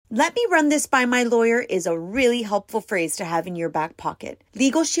Let me run this by my lawyer is a really helpful phrase to have in your back pocket.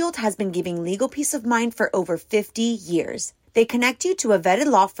 Legal Shield has been giving legal peace of mind for over 50 years. They connect you to a vetted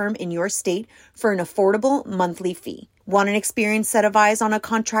law firm in your state for an affordable monthly fee. Want an experienced set of eyes on a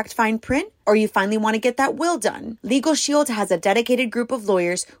contract fine print? Or you finally want to get that will done? Legal Shield has a dedicated group of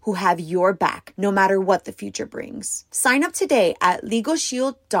lawyers who have your back, no matter what the future brings. Sign up today at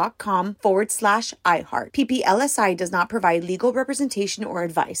LegalShield.com/iHeart. PPLSI does not provide legal representation or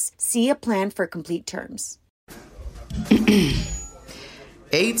advice. See a plan for complete terms.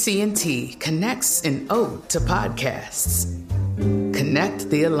 AT&T connects an ode to podcasts. Connect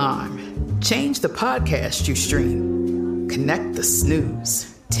the alarm. Change the podcast you stream. Connect the snooze.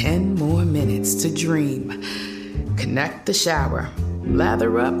 10 more minutes to dream. Connect the shower.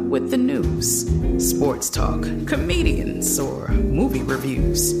 Lather up with the news. Sports talk, comedians, or movie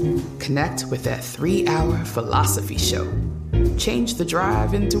reviews. Connect with that 3-hour philosophy show. Change the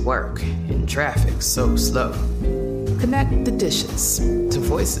drive into work in traffic so slow. Connect the dishes to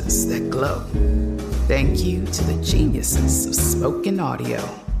voices that glow. Thank you to the geniuses of spoken audio.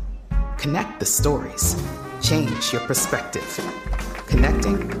 Connect the stories. Change your perspective.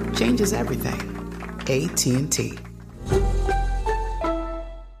 Connecting changes everything. AT&T.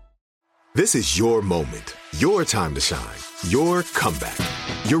 This is your moment, your time to shine, your comeback.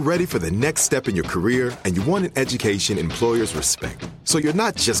 You're ready for the next step in your career, and you want an education employers respect. So you're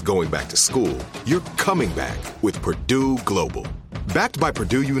not just going back to school, you're coming back with Purdue Global. Backed by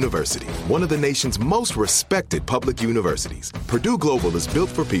Purdue University, one of the nation's most respected public universities, Purdue Global is built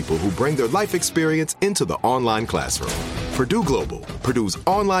for people who bring their life experience into the online classroom. Purdue Global, Purdue's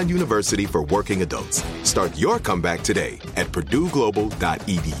online university for working adults. Start your comeback today at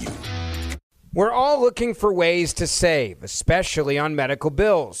purdueglobal.edu. We're all looking for ways to save, especially on medical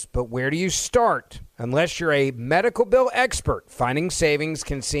bills. But where do you start? Unless you're a medical bill expert, finding savings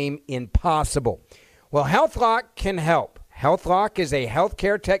can seem impossible. Well, HealthLock can help. HealthLock is a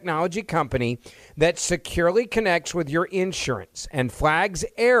healthcare technology company that securely connects with your insurance and flags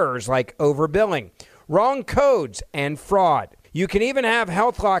errors like overbilling, wrong codes, and fraud. You can even have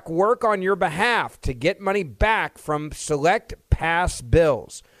HealthLock work on your behalf to get money back from select past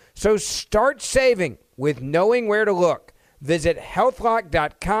bills. So start saving with knowing where to look. Visit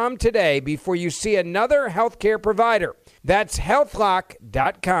healthlock.com today before you see another healthcare provider. That's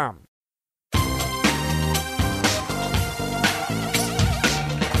healthlock.com.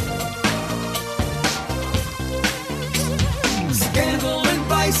 Scandal and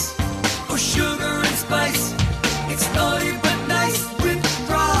vice, or sugar and spice. It's naughty but nice with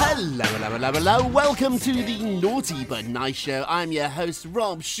Rob. Hello. Welcome to the Naughty But Nice Show. I'm your host,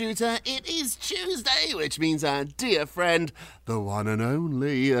 Rob Shooter. It is Tuesday, which means our dear friend, the one and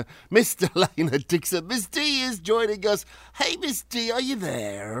only, Miss Delana Dixon. Miss D is joining us. Hey, Miss D, are you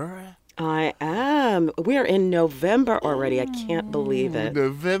there? I am. We're in November already. I can't believe it.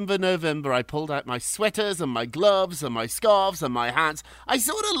 November. I pulled out my sweaters and my gloves and my scarves and my hats. I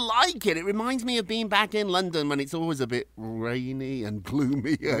sort of like it. It reminds me of being back in London when it's always a bit rainy and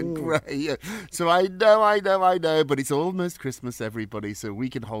gloomy and grey. So I know, but it's almost Christmas, everybody, so we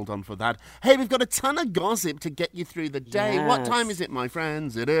can hold on for that. Hey, we've got a ton of gossip to get you through the day. Yes. What time is it, my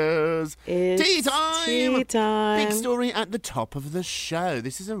friends? It's tea time. Big story at the top of the show.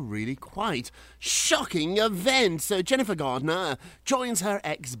 This is a really quite shocking event. So Jennifer Gardner joins her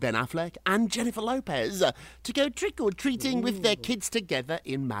ex Ben Affleck and Jennifer Lopez to go trick-or-treating with their kids together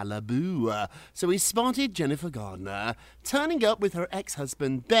in Malibu. So we spotted Jennifer Gardner turning up with her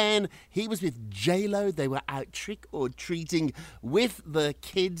ex-husband Ben. He was with J-Lo. They were out trick-or-treating with the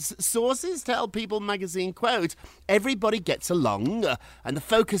kids. Sources tell People magazine, quote, "Everybody gets along and the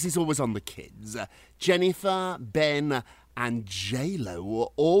focus is always on the kids. Jennifer, Ben and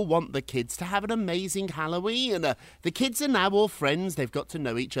J-Lo all want the kids to have an amazing Halloween. The kids are now all friends. They've got to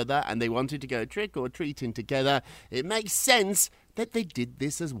know each other and they wanted to go trick-or-treating together. It makes sense that they did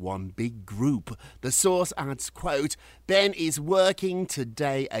this as one big group." The source adds, quote, "Ben is working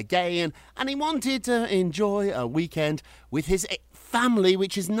today again and he wanted to enjoy a weekend with his family,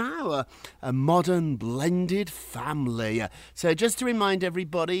 which is now a modern blended family." So just to remind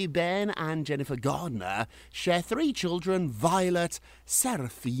everybody, Ben and Jennifer Gardner share 3 children, Violet,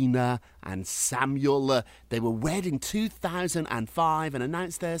 Serafina and Samuel. They were wed in 2005 and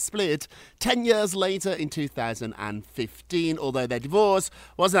announced their split 10 years later in 2015, although their divorce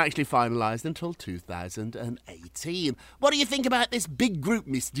wasn't actually finalised until 2018. What do you think about this big group,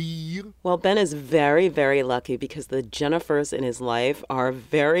 Miss D? Well, Ben is very, very lucky because the Jennifers in his life are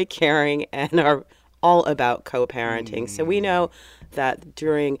very caring and are all about co-parenting. So we know that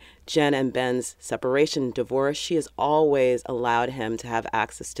during Jen and Ben's separation and divorce, she has always allowed him to have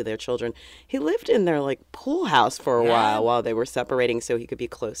access to their children. He lived in their pool house for a while they were separating so he could be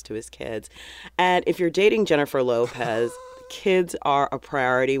close to his kids. And if you're dating Jennifer Lopez, kids are a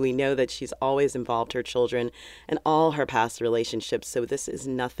priority. We know that she's always involved her children in all her past relationships, so this is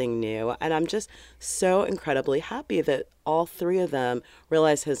nothing new. And I'm just so incredibly happy that all three of them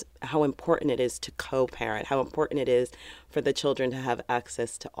realize how important it is to co-parent, how important it is for the children to have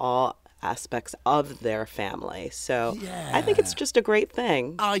access to all aspects of their family. So I think it's just a great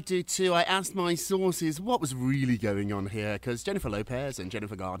thing. I do too. I asked my sources what was really going on here, because Jennifer Lopez and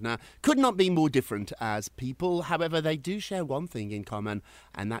Jennifer Gardner could not be more different as people. However, they do share one thing in common,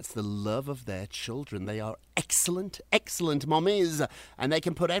 and that's the love of their children. They are excellent, excellent mommies, and they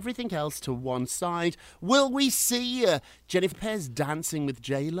can put everything else to one side. Will we see Jennifer Lopez dancing with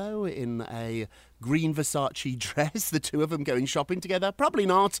J-Lo in a green Versace dress, the two of them going shopping together? Probably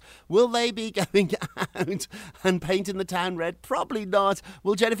not. Will they be going out and painting the town red? Probably not.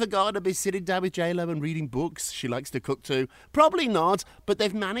 Will Jennifer Gardner be sitting down with J-Lo and reading books? She likes to cook too. Probably not, but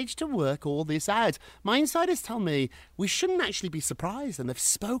they've managed to work all this out. My insiders tell me we shouldn't actually be surprised, and they've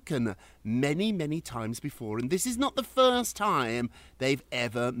spoken many, many times before, and this is not the first time they've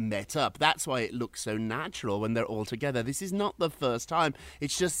ever met up. That's why it looks so natural when they're all together. This is not the first time.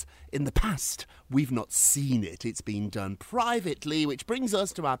 It's just in the past we've not seen it. It's been done privately, which brings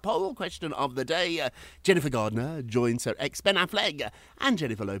us to our poll question of the day. Jennifer Gardner joins her ex Ben Affleck and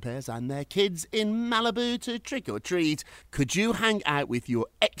Jennifer Lopez and their kids in Malibu to trick or treat. Could you hang out with your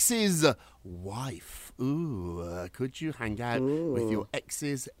ex's wife? Ooh, could you hang out with your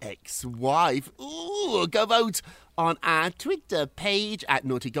ex's ex-wife? Ooh, go vote on our Twitter page at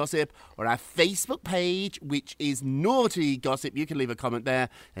Naughty Gossip or our Facebook page, which is Naughty Gossip. You can leave a comment there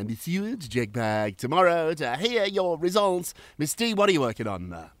and be sure to check back tomorrow to hear your results. Miss D, what are you working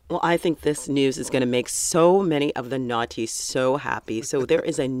on? Well, I think this news is going to make so many of the naughties so happy. So there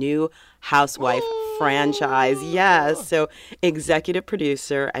is a new Housewife franchise. Yes. So executive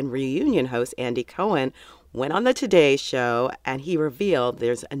producer and reunion host Andy Cohen went on the Today Show and he revealed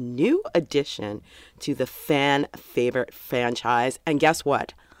there's a new addition to the fan favorite franchise. And guess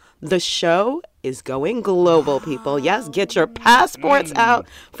what? The show is going global, people. Yes, get your passports out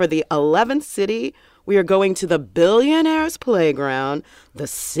for the 11th city. We are going to the Billionaires Playground, the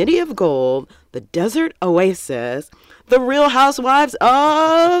City of Gold, the Desert Oasis, the Real Housewives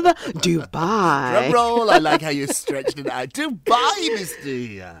of Dubai. Drum roll, I like how you stretched it out. Dubai, Miss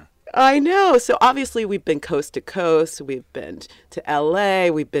D. I know. So obviously we've been coast to coast. We've been to LA.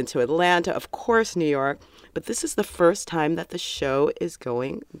 We've been to Atlanta, of course, New York. But this is the first time that the show is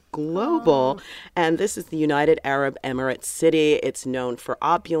going global. And this is the United Arab Emirates city. It's known for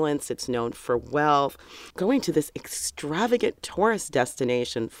opulence. It's known for wealth. Going to this extravagant tourist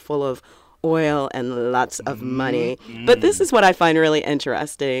destination full of oil and lots of money. But this is what I find really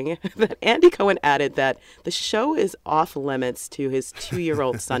interesting, that Andy Cohen added that the show is off limits to his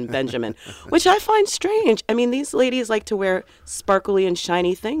 2-year-old son, Benjamin, which I find strange. I mean, these ladies like to wear sparkly and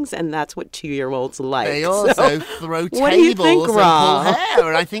shiny things, and that's what 2-year-olds like. They also throw tables and pull hair,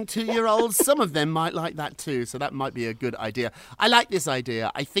 and I think 2-year-olds, some of them might like that too, so that might be a good idea. I like this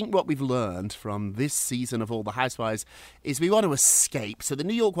idea. I think what we've learned from this season of All the Housewives is we want to escape. So the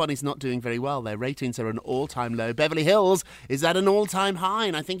New York one is not doing very well. Their ratings are an all-time low. Beverly Hills is at an all-time high,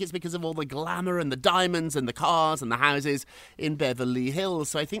 and I think it's because of all the glamour and the diamonds and the cars and the houses in Beverly Hills.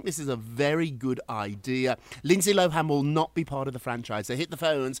 So I think this is a very good idea. Lindsay Lohan will not be part of the franchise. They hit the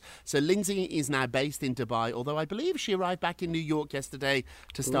phones. So Lindsay is now based in Dubai, although I believe she arrived back in New York yesterday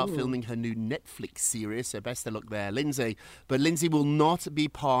to start filming her new Netflix series. So best of luck there, Lindsay. But Lindsay will not be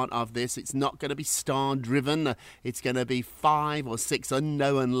part of this. It's not going to be star-driven. It's going to be 5 or 6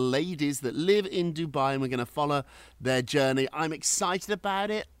 unknown ladies that live in Dubai, and we're going to follow their journey. I'm excited about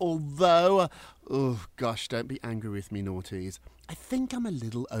it, although, oh gosh, don't be angry with me, naughties. I think I'm a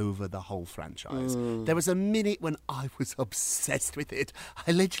little over the whole franchise. There was a minute when I was obsessed with it.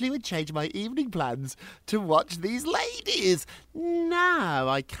 I literally would change my evening plans to watch these ladies. Now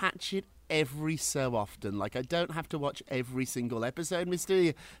I catch it every so often. Like, I don't have to watch every single episode,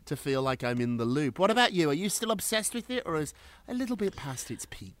 Misty, to feel like I'm in the loop. What about you? Are you still obsessed with it, or is a little bit past its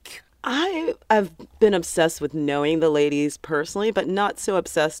peak? I've been obsessed with knowing the ladies personally, but not so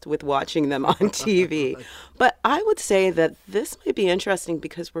obsessed with watching them on TV. But I would say that this might be interesting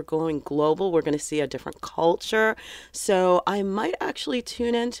because we're going global. We're going to see a different culture. So I might actually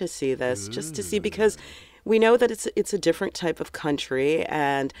tune in to see this, just to see, because We know that it's a different type of country,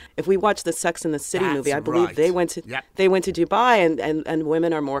 and if we watch the Sex and the City movie, I believe right. they went to Dubai, and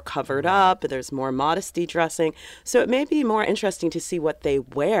women are more covered up. There's more modesty dressing, so it may be more interesting to see what they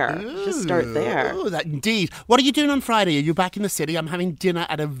wear. Just start there. Oh, that indeed. What are you doing on Friday? Are you back in the city? I'm having dinner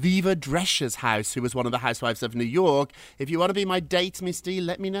at Aviva Drescher's house, who was one of the housewives of New York. If you want to be my date, Miss D,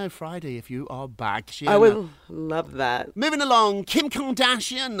 let me know Friday if you are back. I would love that. Moving along, Kim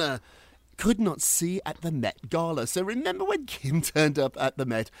Kardashian could not see at the Met Gala. So remember when Kim turned up at the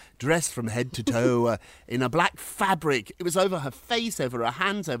Met dressed from head to toe in a black fabric? It was over her face, over her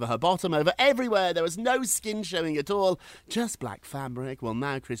hands, over her bottom, over everywhere. There was no skin showing at all, just black fabric. Well,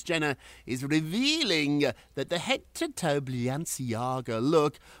 now Kris Jenner is revealing that the head to toe Balenciaga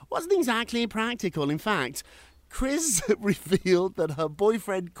look wasn't exactly practical. In fact, Kris revealed that her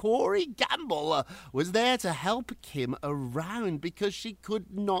boyfriend Corey Gamble was there to help Kim around because she could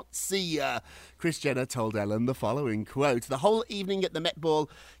not see her. Kris Jenner told Ellen the following quote: "The whole evening at the Met Ball,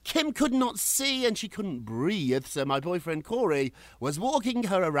 Kim could not see and she couldn't breathe, so my boyfriend Corey was walking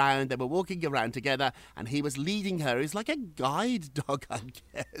her around. They were walking around together and he was leading her. He's like a guide dog, I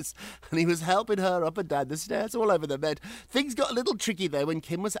guess. And he was helping her up and down the stairs all over the Met. Things got a little tricky though when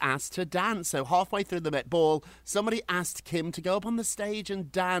Kim was asked to dance. So halfway through the Met Ball, somebody asked Kim to go up on the stage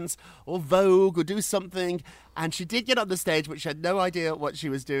and dance or vogue or do something. And she did get on the stage, but she had no idea what she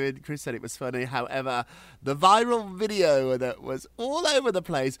was doing. Kris said it was funny. However, the viral video that was all over the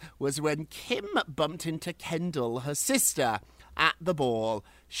place was when Kim bumped into Kendall, her sister, at the ball.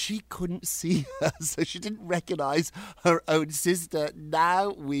 She couldn't see her, so she didn't recognize her own sister.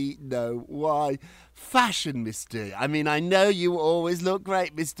 Now we know why. Fashion, Miss D. I mean, I know you always look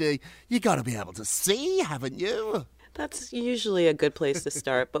great, Miss D. You got to be able to see, haven't you? That's usually a good place to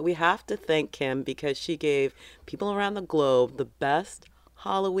start, but we have to thank Kim because she gave people around the globe the best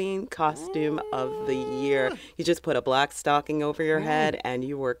Halloween costume of the year. You just put a black stocking over your head and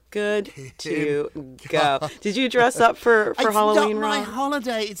you were good to go. Did you dress up for Halloween, Ron?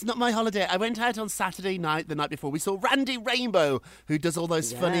 It's not my holiday. I went out on Saturday night, the night before. We saw Randy Rainbow, who does all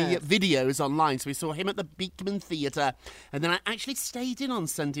those funny videos online. So we saw him at the Beekman Theatre. And then I actually stayed in on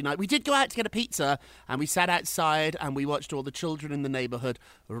Sunday night. We did go out to get a pizza and we sat outside and we watched all the children in the neighbourhood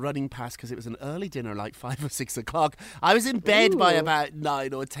running past because it was an early dinner, like 5 or 6 o'clock. I was in bed by about 9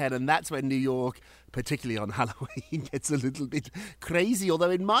 or 10, and that's when New York, particularly on Halloween, gets a little bit crazy. Although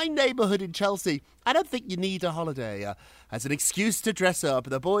in my neighbourhood in Chelsea, I don't think you need a holiday as an excuse to dress up.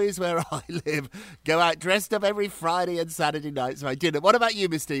 The boys where I live go out dressed up every Friday and Saturday night, so I didn't. What about you,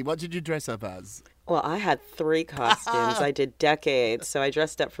 Miss D? What did you dress up as? Well, I had 3 costumes. I did decades. So I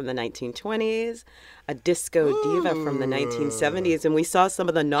dressed up from the 1920s, a disco diva from the 1970s, and we saw some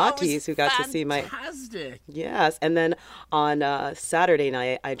of the naughties who got to see my... Fantastic. Yes, and then on Saturday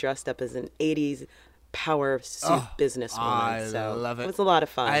night, I dressed up as an 80s power suit businesswoman. I love it. It was a lot of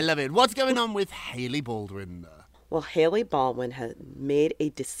fun. I love it. What's going on with Hailey Baldwin? Well, Hailey Baldwin has made a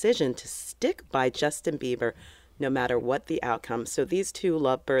decision to stick by Justin Bieber no matter what the outcome. So these two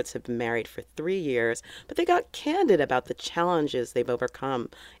lovebirds have been married for 3 years, but they got candid about the challenges they've overcome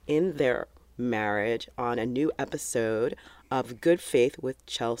in their marriage on a new episode of Good Faith with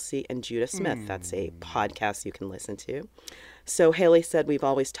Chelsea and Judah Smith. That's a podcast you can listen to. So Hailey said, "We've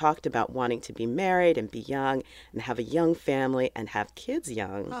always talked about wanting to be married and be young and have a young family and have kids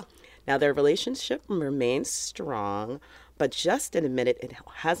young." Now, their relationship remains strong, but Justin admitted it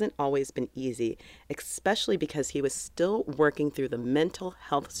hasn't always been easy, especially because he was still working through the mental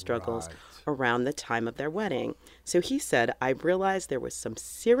health struggles around the time of their wedding. So he said, "I realized there was some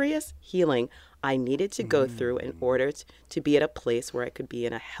serious healing I needed to go through in order to be at a place where I could be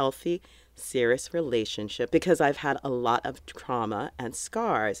in a healthy, serious relationship because I've had a lot of trauma and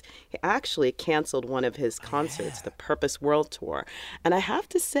scars." He actually canceled one of his concerts, the Purpose World Tour. And I have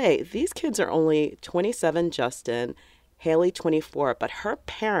to say, these kids are only 27, Justin, Hailey 24, but her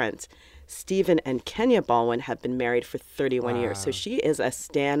parents, Stephen and Kenya Baldwin, have been married for 31 years. So she is a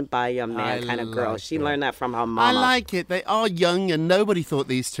stand-by-your-man kind of girl. She learned that from her mama. I like it. They are young and nobody thought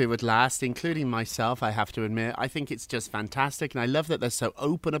these two would last, including myself, I have to admit. I think it's just fantastic, and I love that they're so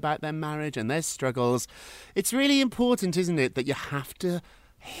open about their marriage and their struggles. It's really important, isn't it, that you have to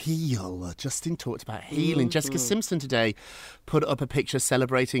heal. Justin talked about healing. Jessica Simpson today put up a picture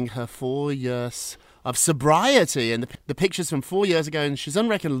celebrating her 4 years sobriety, and the pictures from 4 years ago, and she's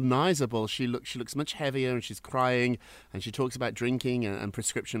unrecognizable. She looks much heavier, and she's crying, and she talks about drinking and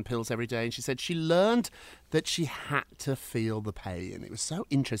prescription pills every day. And she said she learned that she had to feel the pain. It was so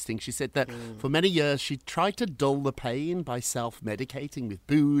interesting. She said that for many years she tried to dull the pain by self-medicating with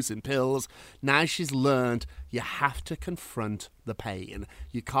booze and pills. Now she's learned you have to confront the pain.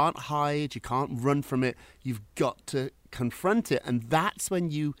 You can't hide, you can't run from it. You've got to confront it, and that's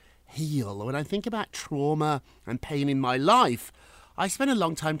when you heal. When I think about trauma and pain in my life, I spent a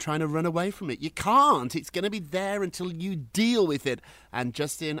long time trying to run away from it. You can't. It's going to be there until you deal with it. And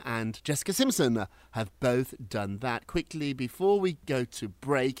Justin and Jessica Simpson have both done that. Quickly, before we go to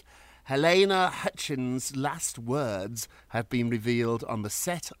break, Helena Hutchins' last words have been revealed on the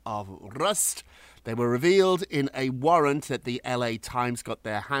set of Rust. They were revealed in a warrant that the LA Times got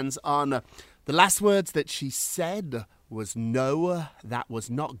their hands on. The last words that she said was, "No, that was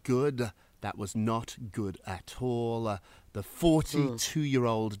not good. That was not good at all." The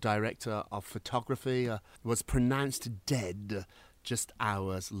 42-year-old director of photography was pronounced dead just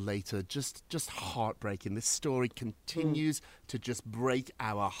hours later. Just heartbreaking. This story continues to just break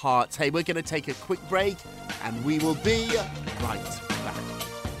our hearts. Hey, we're going to take a quick break, and we will be right back.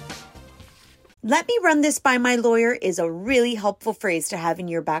 Let me run this by my lawyer is a really helpful phrase to have in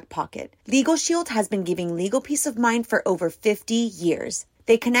your back pocket. Legal Shield has been giving legal peace of mind for over 50 years.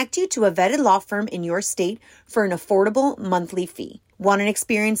 They connect you to a vetted law firm in your state for an affordable monthly fee. Want an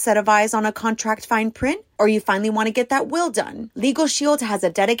experienced set of eyes on a contract fine print? Or you finally want to get that will done? Legal Shield has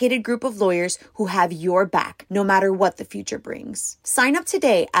a dedicated group of lawyers who have your back, no matter what the future brings. Sign up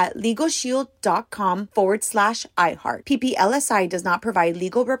today at LegalShield.com/iHeart. PPLSI does not provide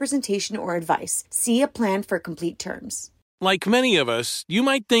legal representation or advice. See a plan for complete terms. Like many of us, you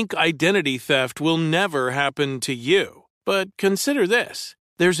might think identity theft will never happen to you. But consider this.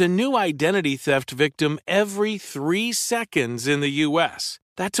 There's a new identity theft victim every 3 seconds in the U.S.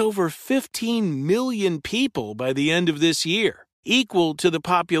 That's over 15 million people by the end of this year, equal to the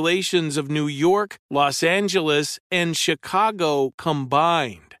populations of New York, Los Angeles, and Chicago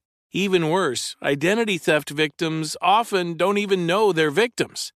combined. Even worse, identity theft victims often don't even know they're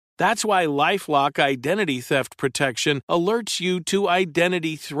victims. That's why LifeLock Identity Theft Protection alerts you to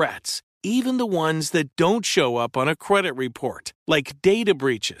identity threats, even the ones that don't show up on a credit report, like data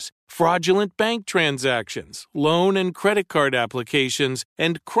breaches, fraudulent bank transactions, loan and credit card applications,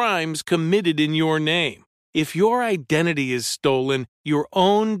 and crimes committed in your name. If your identity is stolen, your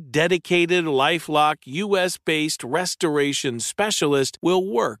own dedicated LifeLock U.S.-based restoration specialist will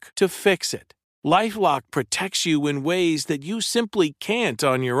work to fix it. LifeLock protects you in ways that you simply can't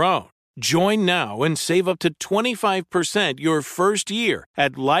on your own. Join now and save up to 25% your first year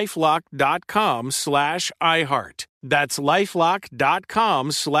at LifeLock.com/iHeart. That's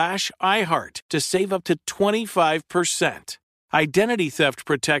LifeLock.com/iHeart to save up to 25%. Identity theft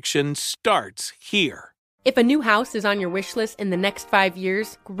protection starts here. If a new house is on your wish list in the next 5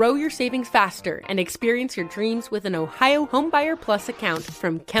 years, grow your savings faster and experience your dreams with an Ohio Homebuyer Plus account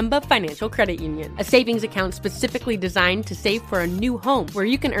from Kemba Financial Credit Union. A savings account specifically designed to save for a new home where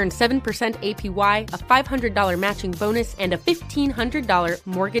you can earn 7% APY, a $500 matching bonus, and a $1,500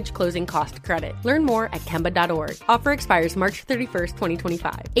 mortgage closing cost credit. Learn more at Kemba.org. Offer expires March 31st,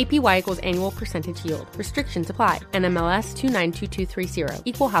 2025. APY equals annual percentage yield. Restrictions apply. NMLS 292230.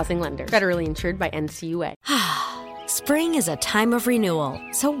 Equal housing lender. Federally insured by NCUA. Spring is a time of renewal,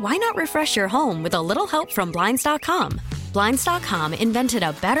 so why not refresh your home with a little help from Blinds.com? Blinds.com invented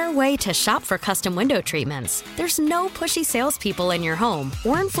a better way to shop for custom window treatments. There's no pushy salespeople in your home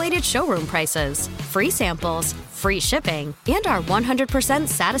or inflated showroom prices. Free samples, free shipping, and our 100%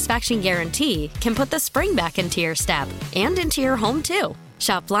 satisfaction guarantee can put the spring back into your step and into your home, too.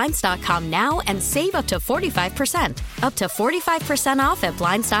 Shop Blinds.com now and save up to 45%. Up to 45% off at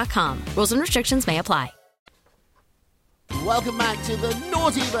Blinds.com. Rules and restrictions may apply. Welcome back to the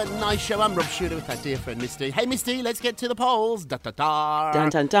Naughty But Nice Show. I'm Rob Shooter with our dear friend Misty. Hey, Misty, let's get to the polls. Da-da-da. Dun,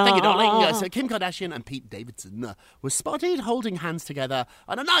 dun, dun. Thank you, darling. So Kim Kardashian and Pete Davidson were spotted holding hands together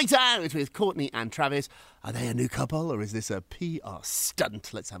on a night out with Kourtney and Travis. Are they a new couple or is this a PR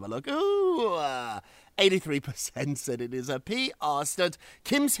stunt? Let's have a look. Ooh, 83% said it is a PR stunt.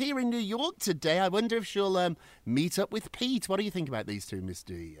 Kim's here in New York today. I wonder if she'll meet up with Pete. What do you think about these two,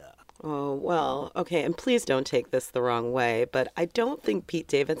 Misty? Oh, well, okay, and please don't take this the wrong way, but I don't think Pete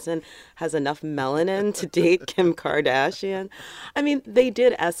Davidson has enough melanin to date Kim Kardashian. I mean, they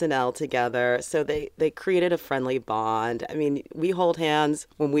did SNL together, so they created a friendly bond. I mean, we hold hands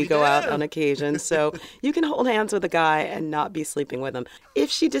when we go out on occasion, so you can hold hands with a guy and not be sleeping with him. If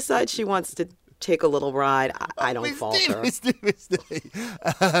she decides she wants to take a little ride. I don't falter. Misty.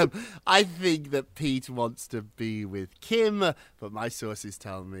 I think that Pete wants to be with Kim, but my sources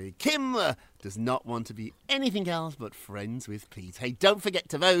tell me Kim does not want to be anything else but friends with Pete. Hey, don't forget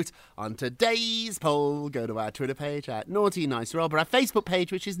to vote on today's poll. Go to our Twitter page at Naughty Nice Rob, or our Facebook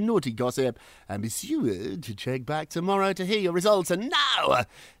page, which is Naughty Gossip, and be sure to check back tomorrow to hear your results. And now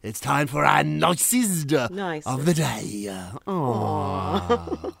it's time for our nicest of the day.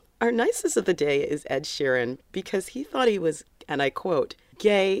 Aww. Our nicest of the day is Ed Sheeran, because he thought he was, and I quote,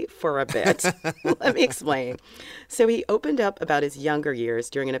 gay for a bit. Let me explain. So he opened up about his younger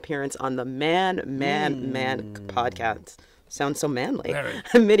years during an appearance on the Man podcast. Sounds so manly.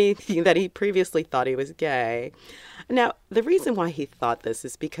 Admitting that he previously thought he was gay. Now, the reason why he thought this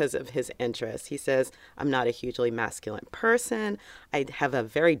is because of his interests. He says, I'm not a hugely masculine person. I have a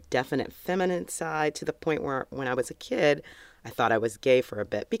very definite feminine side, to the point where when I was a kid, I thought I was gay for a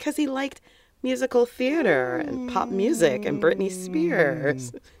bit, because he liked musical theater and pop music and Britney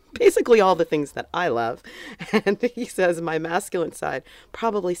Spears. Basically all the things that I love. And he says my masculine side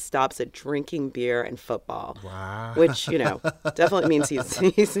probably stops at drinking beer and football. Wow. Which, definitely means he's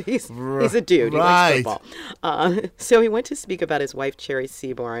a dude. He likes football. So he went to speak about his wife, Cherry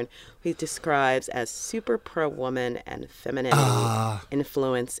Seaborn, who he describes as super pro-woman and femininity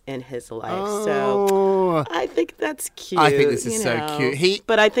influence in his life. So I think that's cute. I think this is so cute.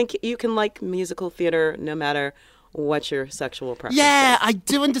 But I think you can like musical theater no matter what's your sexual preference. Yeah, I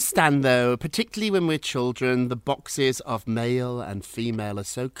do understand, though, particularly when we're children, the boxes of male and female are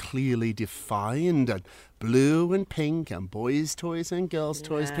so clearly defined, and blue and pink, and boys' toys and girls'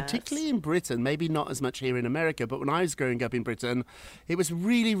 toys, particularly in Britain. Maybe not as much here in America, but when I was growing up in Britain, it was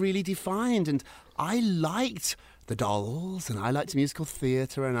really, really defined, and I liked the dolls, and I liked musical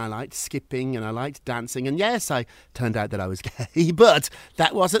theatre, and I liked skipping, and I liked dancing, and yes, I turned out that I was gay, but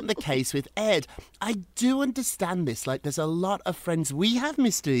that wasn't the case with Ed. I do understand this. Like, there's a lot of friends we have,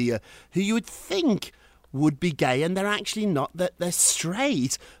 Misty, who you would think would be gay, and they're actually not, that they're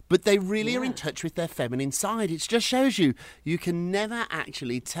straight, but they really are in touch with their feminine side. It just shows you can never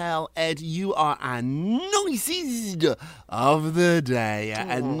actually tell. Ed, you are our nicest of the day.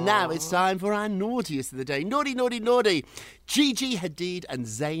 And now it's time for our naughtiest of the day. Naughty, naughty, naughty. Gigi Hadid and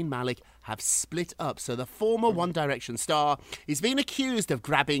Zayn Malik have split up. So the former One Direction star is being accused of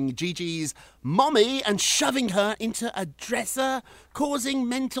grabbing Gigi's mommy and shoving her into a dresser, causing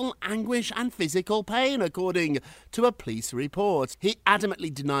mental anguish and physical pain, according to a police report. He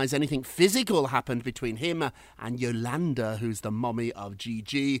adamantly denies anything physical happened between him and Yolanda, who's the mommy of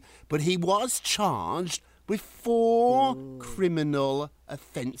Gigi, but he was charged with 4 criminal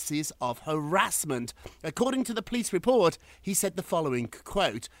offences of harassment. According to the police report, he said the following,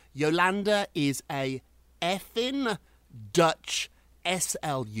 quote, Yolanda is a effing Dutch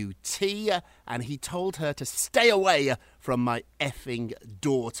SLUT, and he told her to stay away from my effing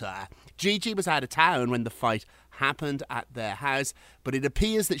daughter. Gigi was out of town when the fight happened at their house, but it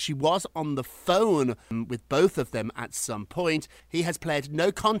appears that she was on the phone with both of them at some point. He has pled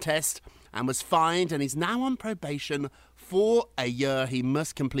no contest and was fined, and is now on probation for a year. He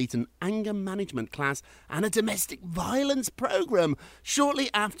must complete an anger management class and a domestic violence program. Shortly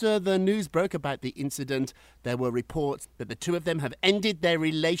after the news broke about the incident, there were reports that the two of them have ended their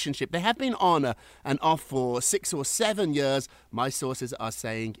relationship. They have been on and off for 6 or 7 years. My sources are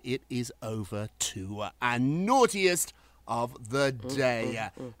saying it is over to our naughtiest of the day.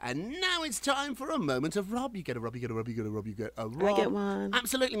 And now it's time for a moment of Rob. You get a Rob, you get a Rob, you get a Rob, you get a Rob. I get one.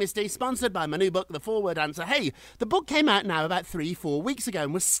 Absolutely, Misty. Sponsored by my new book, The 4-Word Answer. Hey, the book came out now about 3-4 weeks ago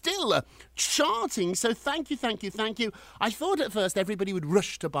and was still charting, so thank you. I thought at first everybody would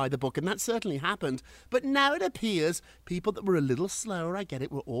rush to buy the book, and that certainly happened. But now it appears people that were a little slower, I get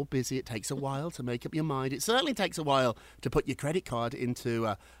it, we're all busy. It takes a while to make up your mind. It certainly takes a while to put your credit card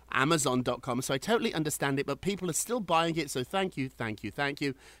into Amazon.com, so I totally understand it, but people are still buying it, so thank you.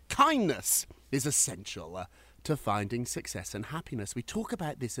 Kindness is essential to finding success and happiness. We talk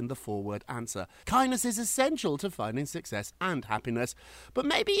about this in the 4-word answer. Kindness is essential to finding success and happiness, but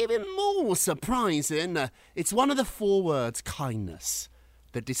maybe even more surprising, it's one of the 4 words, kindness,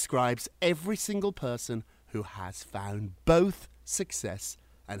 that describes every single person who has found both success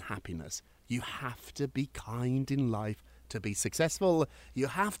and happiness. You have to be kind in life to be successful. You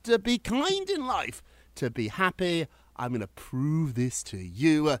have to be kind in life to be happy. I'm going to prove this to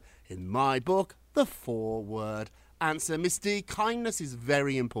you in my book, The 4-Word Answer. Misty, kindness is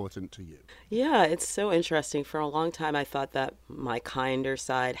very important to you. Yeah, it's so interesting. For a long time, I thought that my kinder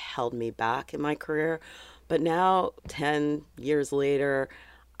side held me back in my career. But now, 10 years later,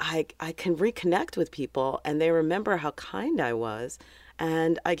 I can reconnect with people, and they remember how kind I was.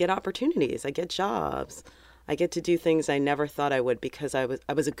 and I get opportunities. I get jobs. I get to do things I never thought I would because I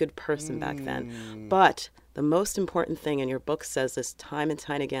was a good person back then. But the most important thing, and your book says this time and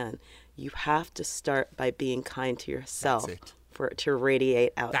time again, you have to start by being kind to yourself. That's it. For it to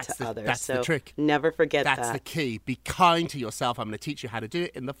radiate out to others. That's so the trick. Never forget that. That's the key. Be kind to yourself. I'm going to teach you how to do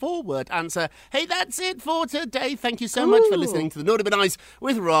it in the 4-word answer. Hey, that's it for today. Thank you so much for listening to the Naughty But Nice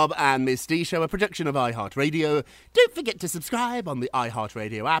with Rob and Miss D Show, a production of iHeartRadio. Don't forget to subscribe on the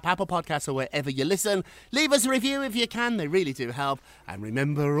iHeartRadio app, Apple Podcasts, or wherever you listen. Leave us a review if you can. They really do help. And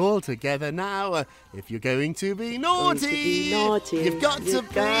remember all together now, if you're going to be naughty, you've got to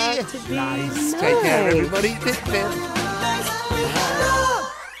be nice. Take care, everybody.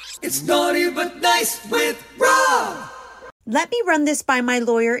 It's Naughty But Nice with Rob. Let me run this by my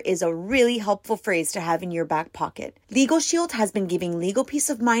lawyer is a really helpful phrase to have in your back pocket. Legal Shield has been giving legal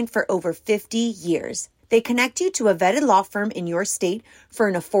peace of mind for over 50 years. They connect you to a vetted law firm in your state for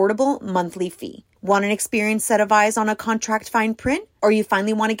an affordable monthly fee. Want an experienced set of eyes on a contract fine print? Or you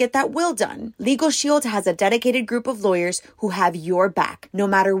finally want to get that will done? Legal Shield has a dedicated group of lawyers who have your back, no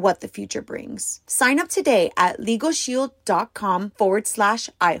matter what the future brings. Sign up today at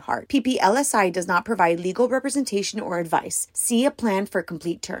LegalShield.com/iHeart. PPLSI does not provide legal representation or advice. See a plan for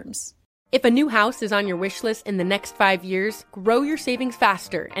complete terms. If a new house is on your wish list in the next 5 years, grow your savings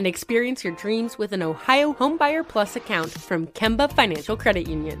faster and experience your dreams with an Ohio Homebuyer Plus account from Kemba Financial Credit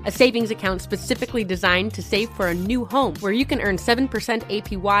Union. A savings account specifically designed to save for a new home where you can earn 7%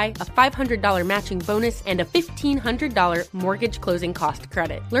 APY, a $500 matching bonus, and a $1,500 mortgage closing cost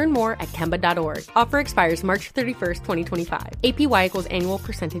credit. Learn more at Kemba.org. Offer expires March 31st, 2025. APY equals annual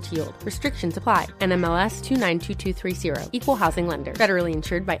percentage yield. Restrictions apply. NMLS 292230. Equal housing lender. Federally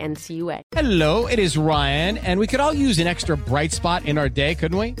insured by NCUA. Hello, it is Ryan, and we could all use an extra bright spot in our day,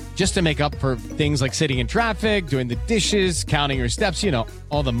 couldn't we? Just to make up for things like sitting in traffic, doing the dishes, counting your steps, you know,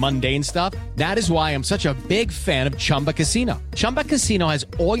 all the mundane stuff. That is why I'm such a big fan of Chumba Casino. Chumba Casino has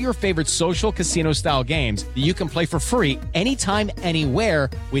all your favorite social casino-style games that you can play for free anytime, anywhere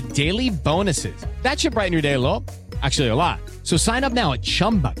with daily bonuses. That should brighten your day a little. Actually, a lot. So sign up now at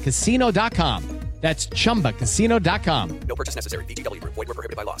ChumbaCasino.com. That's ChumbaCasino.com. No purchase necessary. VGW Group. Void where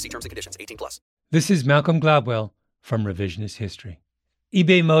prohibited by law. See terms and conditions. 18+. This is Malcolm Gladwell from Revisionist History.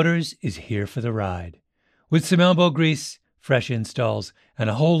 eBay Motors is here for the ride. With some elbow grease, fresh installs, and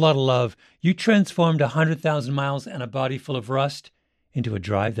a whole lot of love, you transformed 100,000 miles and a body full of rust into a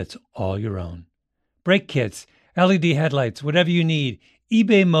drive that's all your own. Brake kits, LED headlights, whatever you need,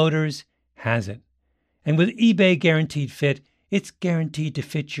 eBay Motors has it. And with eBay Guaranteed Fit, it's guaranteed to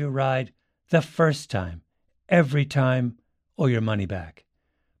fit your ride the first time, every time, or your money back.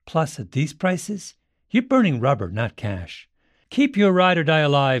 Plus, at these prices, you're burning rubber, not cash. Keep your ride or die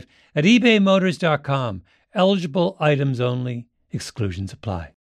alive at ebaymotors.com. Eligible items only. Exclusions apply.